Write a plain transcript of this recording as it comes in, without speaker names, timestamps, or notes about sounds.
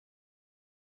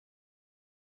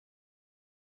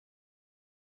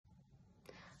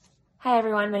Hi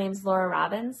everyone, my name is Laura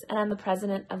Robbins and I'm the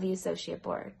president of the Associate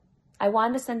Board. I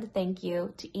wanted to send a thank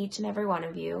you to each and every one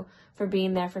of you for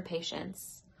being there for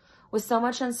patients. With so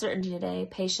much uncertainty today,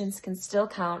 patients can still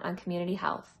count on community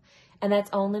health, and that's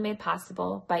only made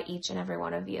possible by each and every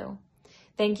one of you.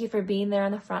 Thank you for being there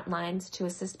on the front lines to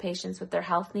assist patients with their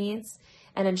health needs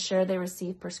and ensure they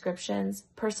receive prescriptions,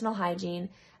 personal hygiene,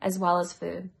 as well as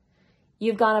food.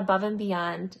 You've gone above and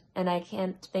beyond, and I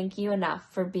can't thank you enough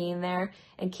for being there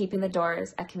and keeping the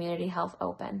doors at Community Health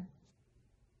open.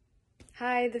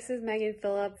 Hi, this is Megan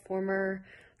Phillip, former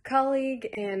colleague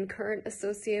and current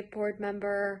associate board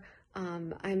member.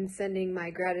 I'm sending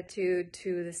my gratitude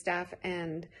to the staff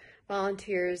and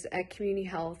volunteers at Community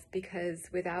Health because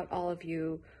without all of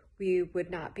you, we would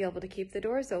not be able to keep the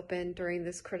doors open during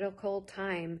this critical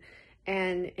time.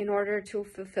 And in order to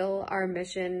fulfill our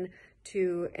mission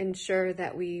to ensure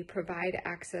that we provide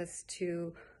access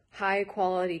to high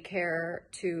quality care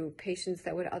to patients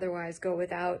that would otherwise go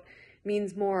without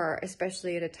means more,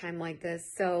 especially at a time like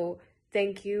this. So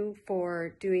thank you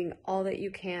for doing all that you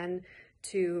can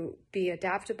to be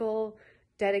adaptable,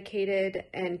 dedicated,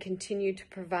 and continue to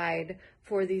provide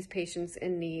for these patients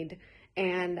in need.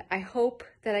 And I hope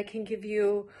that I can give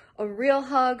you a real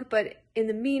hug, but in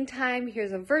the meantime,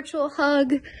 here's a virtual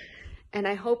hug. And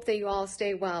I hope that you all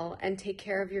stay well and take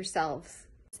care of yourselves.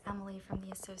 It's Emily from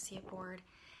the Associate Board,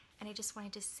 and I just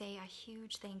wanted to say a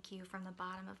huge thank you from the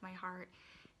bottom of my heart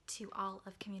to all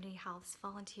of Community Health's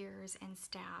volunteers and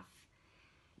staff.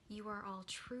 You are all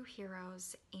true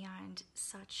heroes and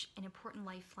such an important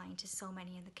lifeline to so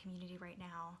many in the community right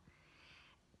now.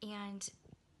 And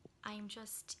I'm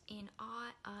just in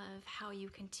awe of how you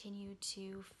continue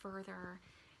to further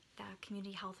the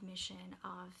community health mission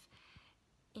of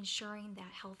ensuring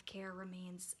that healthcare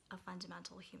remains a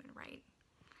fundamental human right.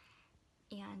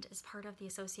 And as part of the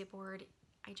Associate Board,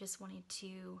 I just wanted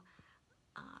to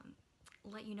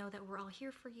let you know that we're all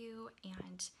here for you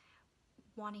and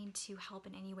wanting to help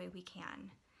in any way we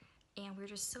can. And we're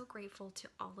just so grateful to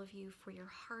all of you for your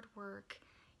hard work,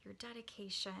 your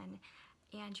dedication,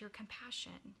 and your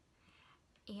compassion.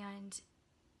 And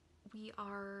we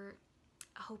are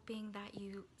hoping that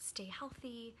you stay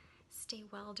healthy, stay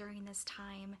well during this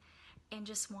time, and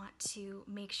just want to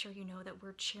make sure you know that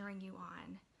we're cheering you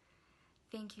on.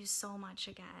 Thank you so much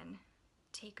again.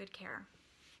 Take good care.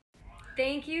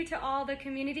 Thank you to all the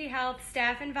Community Health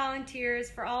staff and volunteers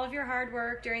for all of your hard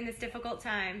work during this difficult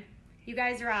time. You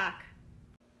guys rock.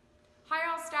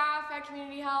 Hi all staff at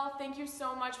Community Health. Thank you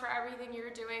so much for everything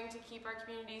you're doing to keep our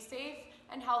community safe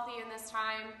and healthy in this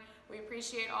time. We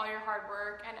appreciate all your hard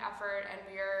work and effort, and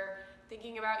we are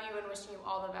thinking about you and wishing you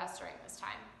all the best during this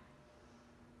time.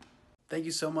 Thank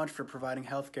you so much for providing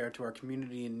healthcare to our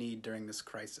community in need during this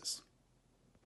crisis.